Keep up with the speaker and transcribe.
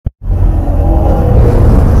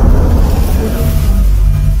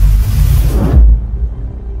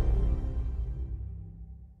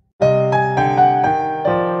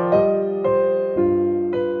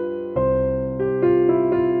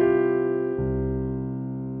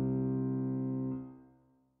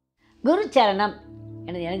குரு சரணம்.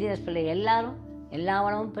 எனது எனர்ஜினஸ் பிள்ளை எல்லாரும் எல்லா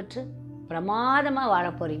வளமும் பெற்று பிரமாதமாக வாழ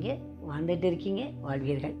போகிறீங்க, வாழ்ந்துட்டு இருக்கீங்க,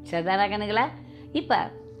 வாழ்வீர்கள். சரிதானா கணக்குல? இப்போ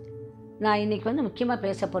நான் இன்றைக்கி முக்கியமாக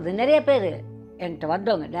பேச போகிறது, நிறைய பேர் என்கிட்ட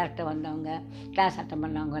வந்தவங்க, டேரக்டாக வந்தவங்க, கிளாஸ் அட்டன்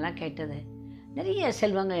பண்ணவங்கலாம் கேட்டது, நிறைய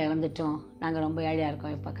செல்வங்கள் இழந்துட்டோம், நாங்கள் ரொம்ப ஏழையாக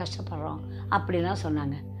இருக்கோம், இப்போ கஷ்டப்படுறோம் அப்படிலாம்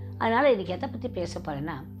சொன்னாங்க. அதனால் இன்றைக்கி எதை பற்றி பேச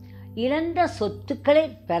போகிறேன்னா, இழந்த சொத்துக்களை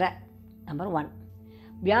பெற நம்பர் 1,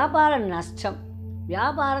 வியாபார நஷ்டம்,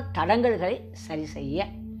 வியாபார தடங்கல்களை சரி செய்ய.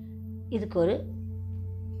 இதுக்கு ஒரு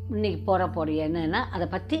இன்றைக்கி போகிற என்னென்னா அதை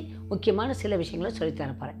பற்றி முக்கியமான சில விஷயங்களை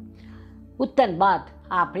சொல்லித்தரப்போகிறேன். உத்தன் பாத்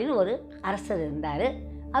அப்படின்னு ஒரு அரசர் இருந்தார்.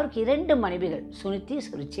 அவருக்கு 2 மனைவிகள், சுனித்தி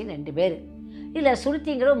சுருச்சி 2 பேர். இதில்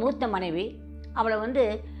சுனித்திங்கிற மூத்த மனைவி, அவளை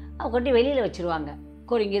அவ கொண்டு வெளியில் வச்சுருவாங்க,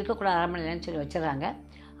 இங்கே இருக்கக்கூடாது அரண்மனைன்னு சொல்லி வச்சிடறாங்க.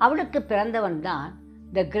 அவளுக்கு பிறந்தவன் தான்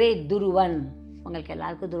த கிரேட் துருவன். உங்களுக்கு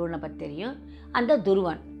எல்லாருக்கும் துருவனை பற்றி தெரியும். அந்த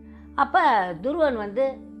துருவன், அப்போ துருவன்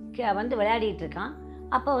விளையாடிட்டு இருக்கான்.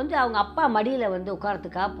 அப்போ அவங்க அப்பா மடியில்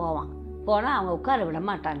உட்காரத்துக்காக போனால் அவங்க உட்கார விட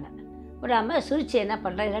மாட்டாங்க. விடாமல் சுருச்சி என்ன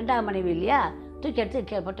பண்ணுறாங்க, 2ஆம் மனைவி இல்லையா, தூக்கி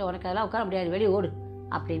எடுத்து போட்டு உனக்கு அதெல்லாம் உட்கார முடியாது, வெளியே ஓடு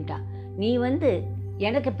அப்படின்ட்டா. நீ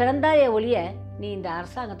எனக்கு பிறந்தாயே ஒழிய நீ இந்த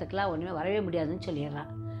அரசாங்கத்துக்கெலாம் ஒன்றுமே வரவே முடியாதுன்னு சொல்லிடுறான்.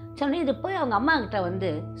 சொன்ன இது போய் அவங்க அம்மா கிட்ட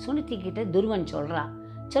சுனித்திக்கிட்ட துருவன் சொல்கிறான்.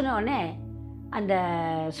 சொன்ன உடனே அந்த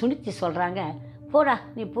சுனித்தி சொல்கிறாங்க, போடா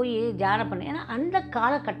நீ போய் தியானம் பண்ணு. ஏன்னா அந்த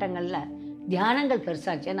காலகட்டங்களில் தியானங்கள்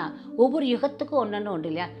பெருசாச்சு. ஏன்னா ஒவ்வொரு யுகத்துக்கும் ஒன்று உண்டு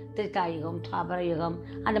இல்லையா, திரிதா யுகம், தாபர யுகம்,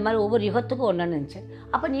 அந்த மாதிரி ஒவ்வொரு யுகத்துக்கும் ஒன்று இருந்துச்சு.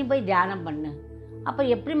 அப்போ நீ போய் தியானம் பண்ணு. அப்போ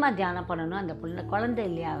எப்படிம்மா தியானம் பண்ணணும், அந்த குழந்தை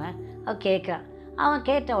இல்லையா அவன் கேட்குறான். அவன்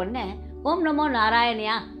கேட்ட உடனே ஓம் நமோ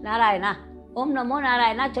நாராயணா ஓம் நமோ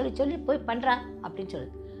நாராயணா சொல்லி போய் பண்ணுறா அப்படின்னு சொல்லு.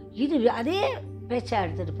 இது அதே பேச்சை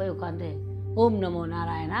எடுத்துகிட்டு போய் உட்காந்து ஓம் நமோ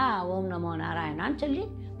நாராயணான்னு சொல்லி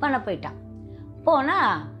பண்ண போயிட்டான்.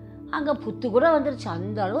 போனால் அங்கே புத்து கூட வந்துருச்சு.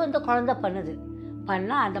 அந்த அளவு அந்த குழந்தை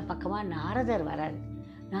பண்ணால் அந்த பக்கமாக நாரதர் வராது.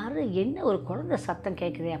 நாரதர் என்ன ஒரு குழந்தை சத்தம்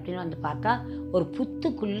கேட்குது அப்படின்னு பார்த்தா ஒரு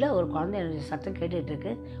புத்துக்குள்ளே ஒரு குழந்தை சத்தம்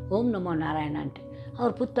கேட்டுட்ருக்கு, ஓம் நமோ நாராயணான்ட்டு.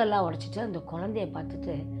 அவர் புத்தெல்லாம் உடச்சிட்டு அந்த குழந்தைய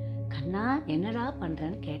பார்த்துட்டு, கண்ணா என்னடா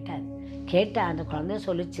பண்ணுறேன்னு கேட்டால் அந்த குழந்தைய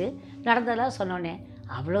சொல்லிச்சு. நடந்ததெல்லாம் சொன்னோன்னே,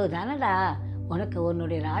 அவ்வளோதானடா, உனக்கு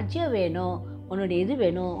உன்னுடைய ராஜ்யம் வேணும், உன்னுடைய இது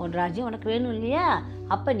வேணும், உன் ராஜ்யம் உனக்கு வேணும் இல்லையா,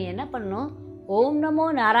 அப்போ நீ என்ன பண்ணணும், ஓம் நமோ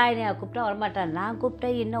நாராயணா கூப்பிட்டா வரமாட்டான். நான்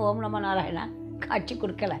கூப்பிட்டேன் இன்னும் ஓம் நமோ நாராயணா காட்சி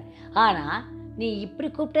கொடுக்கல. ஆனால் நீ இப்படி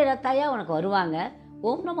கூப்பிட்ட தாயா உனக்கு வருவாங்க.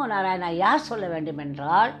 ஓம் நமோ நாராயணா யார் சொல்ல வேண்டும்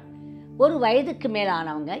என்றால், ஒரு வயதுக்கு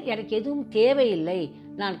மேலானவங்க, எனக்கு எதுவும் தேவையில்லை,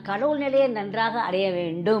 நான் கடவுள் நிலையை நன்றாக அடைய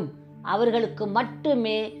வேண்டும், அவர்களுக்கு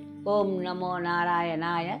மட்டுமே ஓம் நமோ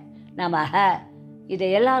நாராயணாய நமஹ. இதை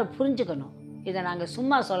எல்லாரும் புரிஞ்சுக்கணும். இதை நாங்கள்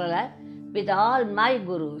சும்மா சொல்லலை. With all my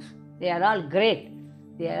cruise, they are all great,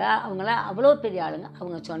 அவங்களாம் அவ்வளோ பெரிய ஆளுங்க,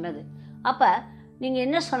 அவங்க சொன்னது. அப்போ நீங்கள்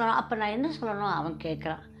என்ன சொல்லணும், அப்போ நான் என்ன சொல்லணும் அவன்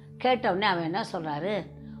கேட்குறான். கேட்டவுடனே அவன் என்ன சொல்கிறாரு,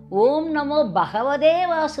 ஓம் நமோ பகவதே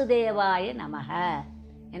வாசுதேவாய நமஹ.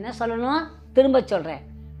 என்ன சொல்லணும், திரும்ப சொல்கிறேன்,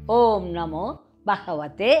 ஓம் நமோ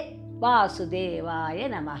பகவதே வாசுதேவாய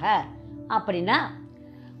நமஹ. அப்படின்னா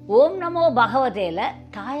ஓம் நமோ பகவதேல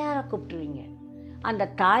தாயாரை கூப்பிட்டுருவீங்க. அந்த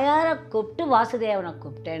தாயாரை கூப்பிட்டு வாசுதேவனை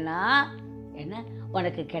கூப்பிட்டேன்னா என்ன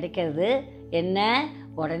உனக்கு கிடைக்கிறது, என்ன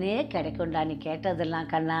உடனே கிடைக்கும்டா, நீ கேட்டதெல்லாம்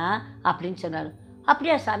கண்ணா அப்படின்னு சொன்னார்.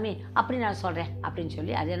 அப்படியா சாமி, அப்படி நான் சொல்கிறேன் அப்படின்னு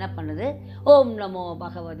சொல்லி அது என்ன பண்ணுது, ஓம் நமோ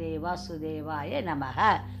பகவதே வாசுதேவாய நமஹ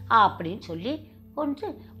அப்படின்னு சொல்லி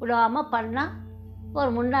கொஞ்சம் விடாமல் பண்ணால்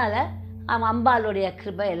ஒரு முன்னால் அவன் அம்பாளுடைய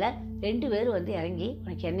கிருபையில் 2 பேர் இறங்கி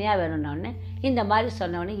உனக்கு என்னையா வேணும்னு இந்த மாதிரி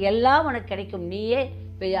சொன்னவொடனே எல்லாம் உனக்கு கிடைக்கும், நீயே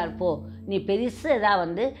பெரியார் போ, நீ பெருசு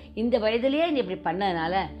எதாவது இந்த வயதிலேயே நீ இப்படி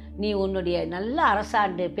பண்ணதுனால நீ உன்னுடைய நல்ல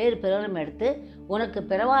அரசாண்டு பெருமை எடுத்து உனக்கு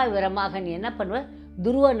பிறவாய் விரமாக நீ என்ன பண்ணுவ,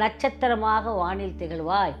 துருவ நட்சத்திரமாக வானில்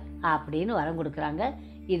திகழ்வாய் அப்படின்னு வரம் கொடுக்குறாங்க.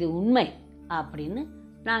 இது உண்மை அப்படின்னு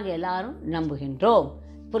நாங்கள் எல்லாரும் நம்புகின்றோம்.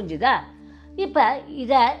 புரிஞ்சுதா? இப்போ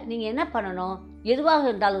இதை நீங்கள் என்ன பண்ணணும், எதுவாக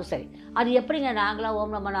இருந்தாலும் சரி, அது எப்படிங்க நாங்களாம்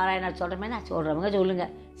ஓம் நமோ நாராயணா சொல்கிறோமே, நான் சொல்கிறவங்க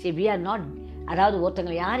சொல்லுங்கள். வி ஆர் நாட், அதாவது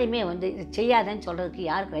ஒருத்தங்களை யாரையுமே இது செய்யாதேன்னு சொல்கிறதுக்கு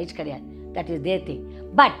யாருக்கு ரைட்ஸ் கிடையாது. That is their thing.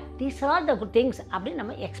 But these are the good things அப்படின்னு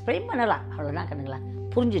நம்ம எக்ஸ்பிளைன் பண்ணலாம். அவ்வளோதான் கண்ணுங்களா,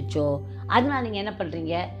 புரிஞ்சிச்சோ? அதனால் நீங்கள் என்ன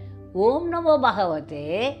பண்ணுறீங்க, ஓம் நமோ பகவதே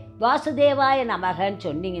வாசுதேவாய நமகன்னு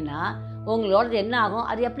சொன்னீங்கன்னா உங்களோடது என்ன ஆகும்,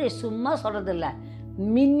 அது எப்படி சும்மா சொல்கிறது இல்லை,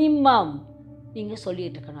 மினிமம் நீங்கள்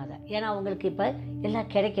சொல்லிகிட்டு இருக்கணும் அதை. ஏன்னா உங்களுக்கு இப்போ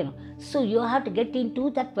எல்லாம் கிடைக்கணும். So you have to get in to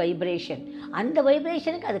that vibration. அந்த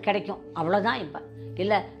வைப்ரேஷனுக்கு அது கிடைக்கும், அவ்வளோதான். இப்போ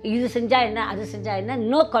இல்லை இது செஞ்சால் என்ன, அது செஞ்சால் என்ன,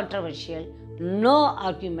 நோ கான்ட்ரவர்ஷியல், நோ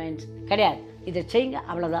ஆர்கியூமெண்ட்ஸ் கிடையாது. இதை செய்யுங்க,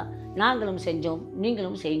 அவ்வளோதான். நாங்களும் செஞ்சோம்,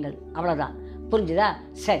 நீங்களும் செய்யுங்கள், அவ்வளோதான். புரிஞ்சுதா?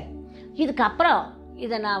 சரி, இதுக்கப்புறம்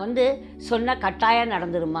இதை நான் சொன்னால் கட்டாயம்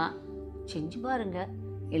நடந்துருமா, செஞ்சு பாருங்க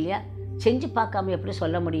இல்லையா? செஞ்சு பார்க்காம எப்படி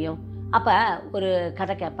சொல்ல முடியும்? அப்போ ஒரு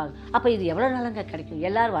கதை கேட்பாங்க. அப்போ இது எவ்வளோ நாளுங்க கிடைக்கும்?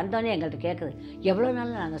 எல்லோரும் வந்தோடனே எங்கள்கிட்ட கேட்குது, எவ்வளோ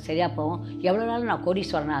நாள் நாங்கள் சரியாக போவோம், எவ்வளோ நாள் நான்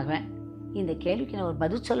கோடீஸ்வரன் ஆகுவேன்? இந்த கேள்விக்கு நான் ஒரு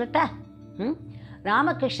பதில் சொல்லட்டா?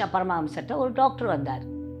 ராமகிருஷ்ண பரமஹம்சர்கிட்ட ஒரு டாக்டர் வந்தார்.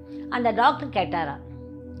 அந்த டாக்டர் கேட்டாரா,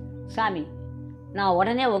 சாமி நான்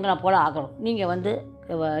உடனே உங்களை போல் ஆகணும், நீங்கள்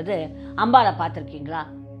இது அம்பாவை பார்த்துருக்கீங்களா?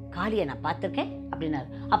 காளியை நான் பார்த்துருக்கேன் அப்படின்னாரு.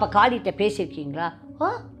 அப்போ காளிகிட்ட பேசியிருக்கீங்களா? ஓ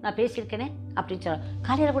நான் பேசியிருக்கேனே அப்படின்னு சொல்ல,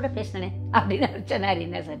 காளியில் கூட பேசினேனே அப்படின்னு சொன்னார்.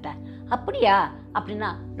 என்ன சொல்லிட்டேன், அப்படியா? அப்படின்னா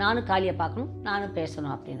நானும் காளியை பார்க்கணும், நானும்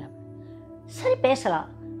பேசணும் அப்படின்னா. சரி பேசலாம்,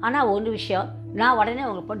 ஆனால் ஒரு விஷயம், நான் உடனே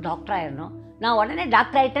உங்களை போய் டாக்டர் ஆகிடணும். நான் உடனே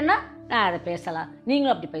டாக்டர் ஆகிட்டேன்னா நான் அதை பேசலாம்,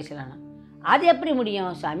 நீங்களும் அப்படி பேசலாம்னா அது எப்படி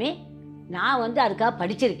முடியும் சாமி? நான் அதுக்காக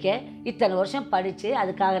படிச்சிருக்கேன், இத்தனை வருஷம் படித்து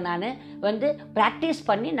அதுக்காக நான் ப்ராக்டிஸ்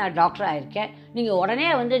பண்ணி நான் டாக்டர் ஆகிருக்கேன். நீங்கள் உடனே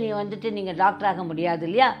நீங்கள் டாக்டர் ஆக முடியாது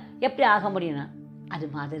இல்லையா? எப்படி ஆக முடியும்னா அது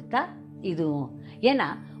மாதிரி தான் இதுவும். ஏன்னா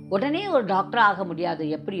உடனே ஒரு டாக்டர் ஆக முடியாது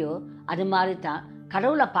எப்படியோ, அது மாதிரி தான்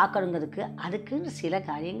கடவுளை பார்க்கணுங்கிறதுக்கு அதுக்குன்னு சில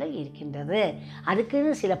காரியங்கள் இருக்கின்றது,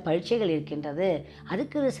 அதுக்குன்னு சில பரீட்சைகள் இருக்கின்றது,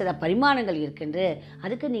 அதுக்குன்னு சில பரிமாணங்கள் இருக்கின்றது,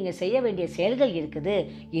 அதுக்கு நீங்கள் செய்ய வேண்டிய செயல்கள் இருக்குது.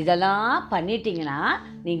 இதெல்லாம் பண்ணிட்டீங்கன்னா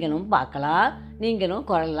நீங்களும் பார்க்கலாம், நீங்களும்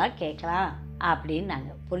குரல்லாம் கேட்கலாம் அப்படின்னு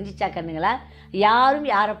நாங்கள் புரிஞ்சிச்சா கண்ணுங்களா? யாரும்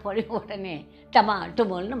யாரை போல உடனே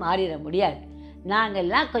டமாட்டுமோன்னு மாறிட முடியாது.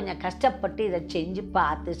 நாங்கள்லாம் கொஞ்சம் கஷ்டப்பட்டு இதை செஞ்சு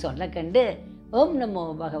பார்த்து சொல்ல கண்டு ஓம் நமோ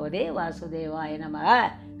பகவதே வாசுதேவாய நம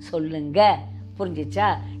சொல்லுங்க. புரிஞ்சிச்சா?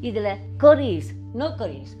 இதில் கொரீஸ் நோ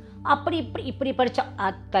கொரீஸ் அப்படி இப்படி படித்தோம்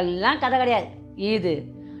அதெல்லாம் கதை கிடையாது. இது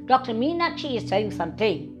doctor Meenakshi is saying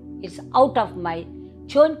something. It's out of my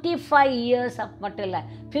 25 years of மட்டும் இல்லை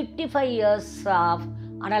 55 years ஆஃப்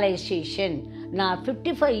அனலைசேஷன். நான்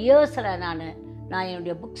 55 yearsல நான்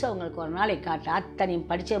என்னுடைய புக்ஸை உங்களுக்கு ஒரு நாளைக்கு காட்டேன். அத்தனையும்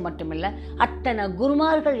படித்தது மட்டும் இல்லை, அத்தனை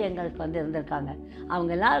குருமார்கள் எங்களுக்கு இருந்திருக்காங்க.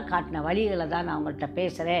 அவங்க எல்லாரும் காட்டின வழிகளை தான் நான் அவங்கள்ட்ட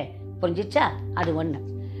பேசுகிறேன். புரிஞ்சிச்சா? அது ஒன்று.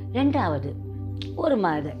 ரெண்டாவது, ஒரு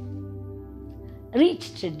மாதிரி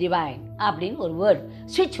ரீச் டிவைன் அப்படின்னு ஒரு வேர்டு,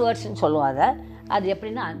 ஸ்விட்ச் வேர்ட்ஸ்ன்னு சொல்லுவாங்க. அது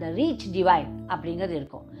எப்படின்னா அந்த ரீச் டிவைன் அப்படிங்கிறது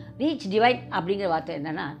இருக்கும். ரீச் டிவைன் அப்படிங்கிற வார்த்தை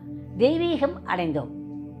என்னென்னா தெய்வீகம் அடைந்தோம்.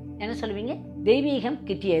 என்ன சொல்லுவீங்க? தெய்வீகம்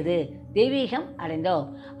கிட்டியது, தெய்வீகம்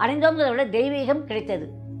அடைந்தோங்கிறத விட தெய்வீகம் கிடைத்தது,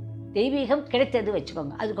 தெய்வீகம் கிடைத்தது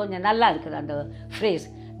வச்சுக்கோங்க. அது கொஞ்சம் நல்லா இருக்குது அந்த ஃப்ரேஸ்.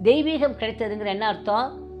 தெய்வீகம் கிடைத்ததுங்கிற என்ன அர்த்தம்?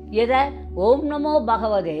 எதை? ஓம் நமோ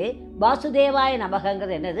பகவதே வாசுதேவாய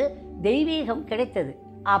நமகங்கிறது என்னது? தெய்வீகம் கிடைத்தது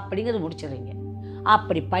அப்படிங்கிறது முடிச்சிடுறீங்க.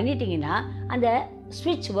 அப்படி பண்ணிட்டீங்கன்னா அந்த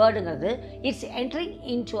ஸ்விட்ச் வேர்டுங்கிறது it's entering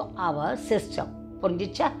into our system.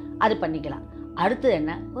 புரிஞ்சிச்சா? அது பண்ணிக்கலாம். அடுத்தது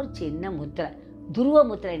என்ன? ஒரு சின்ன முத்திரை, துருவ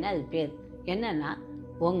முத்திரைன்னா அது பேர். என்னென்னா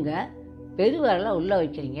உங்கள் பெருவிரலை உள்ளே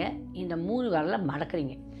வைக்கிறீங்க, இந்த 3 விரலை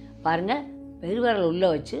மடக்குறீங்க. பாருங்கள், பெருவிரலை உள்ளே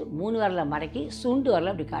வச்சு 3 விரலை மடக்கி சுண்டு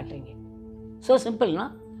விரலை அப்படி காட்டுறீங்க. ஸோ சிம்பிள்னா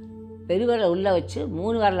பெருவிரலை உள்ளே வச்சு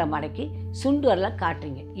 3 விரலை மடக்கி சுண்டு விரலை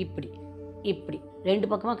காட்டுறீங்க. இப்படி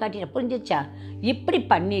 2 பக்கமாக காட்டின. புரிஞ்சிச்சா? இப்படி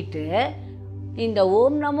பண்ணிவிட்டு இந்த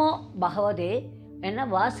ஓம் நமோ பகவதே என்ன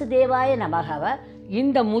வாசுதேவாய நமகவை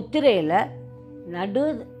இந்த முத்திரையில் நடு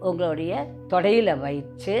உங்களுடைய தொடையில்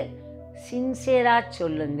வைத்து சின்சியராக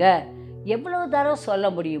சொல்லுங்கள். எவ்வளோ தரம் சொல்ல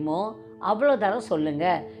முடியுமோ அவ்வளோ தரம்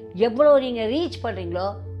சொல்லுங்கள். எவ்வளோ நீங்கள் ரீச் பண்ணுறீங்களோ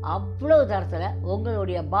அவ்வளோ தரத்தில்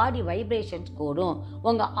உங்களுடைய பாடி வைப்ரேஷன்ஸ் கூடும்,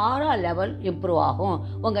 உங்கள் ஆரா லெவல் இம்ப்ரூவ் ஆகும்,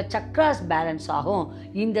 உங்கள் சக்ராஸ் பேலன்ஸ் ஆகும்.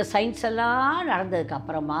 இந்த சயின்ஸ் எல்லாம்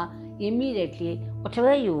நடந்ததுக்கப்புறமா இம்மீடியட்லி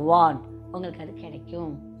whatever you want உங்களுக்கு அது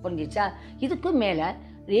கிடைக்கும். புரிஞ்சிச்சா? இதுக்கும் மேலே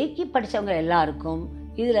ரேக்கி படித்தவங்க எல்லாருக்கும்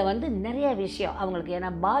இதில் நிறைய விஷயம் அவங்களுக்கு, ஏன்னா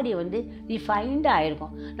பாடி ரிஃபைண்டாக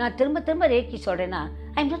ஆகிருக்கும். நான் திரும்ப ரேக்கி சொல்கிறேன்னா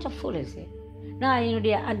I am not a pool. நான்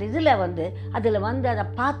என்னுடைய அந்த இதில் அதில் அதை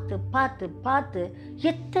பார்த்து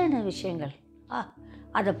எத்தனை விஷயங்கள்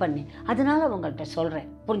அதை பண்ணி அதனால் உங்கள்கிட்ட சொல்கிறேன்.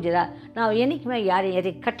 புரிஞ்சுதா? நான் என்றைக்குமே யாரையும்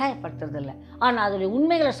எதை கட்டாயப்படுத்துறதில்லை. ஆனால் அதோடைய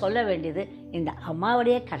உண்மைகளை சொல்ல வேண்டியது இந்த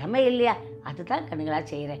அம்மாவுடைய கடமை இல்லையா? அதுதான் கண்ணுங்களாக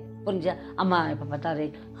செய்கிறேன். புரிஞ்சா? அம்மா இப்போ பார்த்தா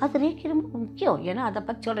அது ரேக்கி ரொம்ப முக்கியம். ஏன்னா அதை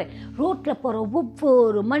பற்றி சொல்கிறேன். ரோட்டில் போகிற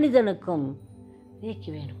ஒவ்வொரு மனிதனுக்கும்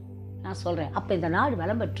ரேக்கி வேணும் நான் சொல்கிறேன். அப்போ இந்த நாடு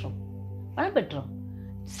வளம் பெற்றோம்.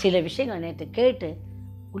 சில விஷயங்கள் நேற்று கேட்டு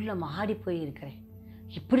உள்ள மாடி போய் இருக்கிறேன்.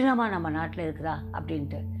 இப்படிலாமா நம்ம நாட்டில் இருக்குதா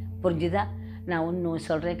அப்படின்ட்டு. புரிஞ்சுதா? நான் ஒன்று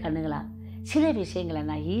சொல்கிறேன் கண்ணுங்களா, சில விஷயங்களை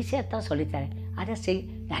நான் ஈஸியாக தான் சொல்லித்தரேன். அதை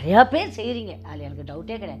நிறையா பேர் செய்கிறீங்க, அதில் எனக்கு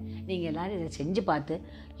டவுட்டே கிடையாது. நீங்கள் எல்லோரும் இதை செஞ்சு பார்த்து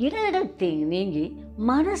இடர்கள் நீங்கி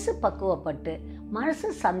மனசு பக்குவப்பட்டு மனசு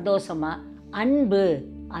சந்தோஷமாக அன்பு,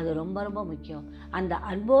 அது ரொம்ப ரொம்ப முக்கியம். அந்த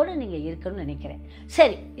அன்போடு நீங்கள் இருக்கணும்னு நினைக்கிறேன்.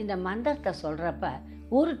 சரி, இந்த மந்திரத்தை சொல்கிறப்ப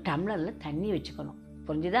ஒரு டம்ளரில் தண்ணி வச்சுக்கணும்.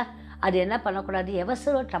 புரிஞ்சுதா? அது என்ன பண்ணக்கூடாது?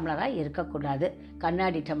 எவசர டம்ளராக இருக்கக்கூடாது.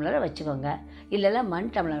 கண்ணாடி டம்ளரை வச்சுக்கோங்க, இல்லைன்னா மண்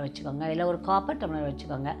டம்ளர் வச்சுக்கோங்க, இல்லை ஒரு காப்பர் டம்ளர்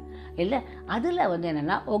வச்சுக்கோங்க. இல்லை அதில்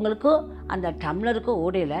என்னென்னா உங்களுக்கும் அந்த டம்ளருக்கும்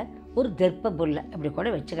ஊடையில் ஒரு தெர்ப்ப புல்லை இப்படி கூட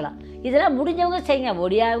வச்சுக்கலாம். இதெல்லாம் முடிஞ்சவங்க செய்யுங்க,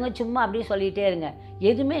 முடியாதவங்க சும்மா அப்படியே சொல்லிகிட்டே இருங்க.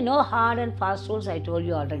 எதுவுமே no hard and fast rules, I told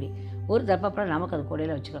you already. ஒரு தெர்ப்பப்புறம் நமக்கு அது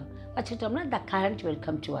கூடையில் வச்சுக்கணும். வச்சுக்கிட்டோம்னா the current will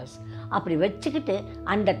come to us. அப்படி வச்சுக்கிட்டு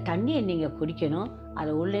அந்த தண்ணியை நீங்கள் குடிக்கணும்.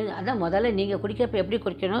 அதை உள்ளே அதான் முதல்ல நீங்கள் குடிக்கிறப்ப எப்படி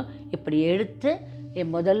குடிக்கணும், இப்படி எடுத்து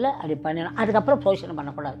முதல்ல அப்படி பண்ணணும். அதுக்கப்புறம் ப்ரோஷனம்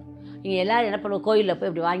பண்ணக்கூடாது. நீங்கள் எல்லோரும் என்ன பண்ணுவோம், கோயிலில் போய்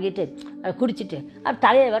இப்படி வாங்கிட்டு அதை குடிச்சிட்டு அப்படி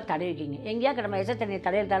தலையை வேறு தடவி வைக்கிங்க. எங்கேயா கிடமா எச தண்ணியை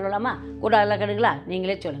தலையில் தடவலாமா கூட அதெல்லாம் கெடுங்களா,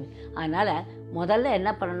 நீங்களே சொல்லுங்கள். அதனால் முதல்ல என்ன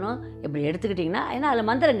பண்ணணும், இப்படி எடுத்துக்கிட்டிங்கன்னா, ஏன்னா அதில்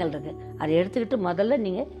மந்திரங்கள் இருக்குது, அதை எடுத்துக்கிட்டு முதல்ல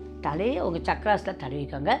நீங்கள் தலையை உங்கள் சக்கராஸில்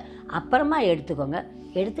தடவிக்கோங்க. அப்புறமா எடுத்துக்கோங்க,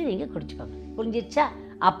 எடுத்து நீங்கள் குடிச்சிக்கோங்க. புரிஞ்சிடுச்சா?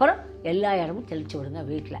 அப்புறம் எல்லா இடமும் தெளித்து விடுங்க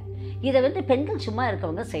வீட்டில். இதை பெண்கள் சும்மா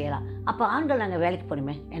இருக்கவங்க செய்யலாம். அப்போ ஆண்கள் நாங்கள் வேலைக்கு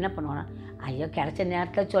போகணுமே என்ன பண்ணுவோன்னா, ஐயோ கிடைச்ச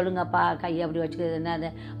நேரத்தில் சொல்லுங்கப்பா, கையை அப்படி வச்சுக்கிறது என்ன, அது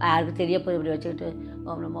யாருக்கு தெரிய போய் இப்படி வச்சுக்கிட்டு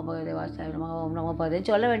ஓம் நமோ பகவதே வாசுதேவாய நமஹ ஓம் நமோ பகவதே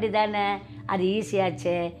சொல்ல வேண்டியதானே, அது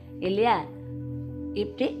ஈஸியாச்சே இல்லையா?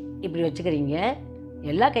 இப்படி வச்சுக்கிறீங்க,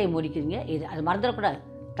 எல்லா கை முடிக்கிறீங்க. இது அது மறந்துடக்கூடாது,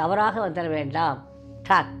 தவறாக வந்துட வேண்டாம்.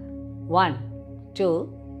 டாக் 1 2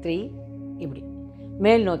 3 இப்படி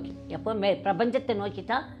மேல் நோக்கி, எப்போ பிரபஞ்சத்தை நோக்கி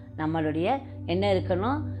தான் நம்மளுடைய என்ன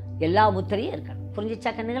இருக்கணும், எல்லா முத்திரையும் இருக்கணும்.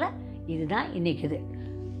 புரிஞ்சிச்சா கண்ணுங்களா? இதுதான் இன்றைக்கி. இது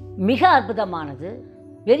மிக அற்புதமானது,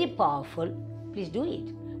 very powerful. Please do it.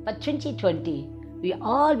 But 2020 we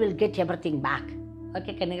all will get everything back.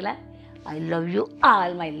 Okay கண்ணுங்களா? I love you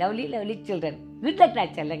all my lovely children. Good luck டா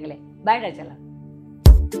செல்லங்களே. பை டா செல்லம்.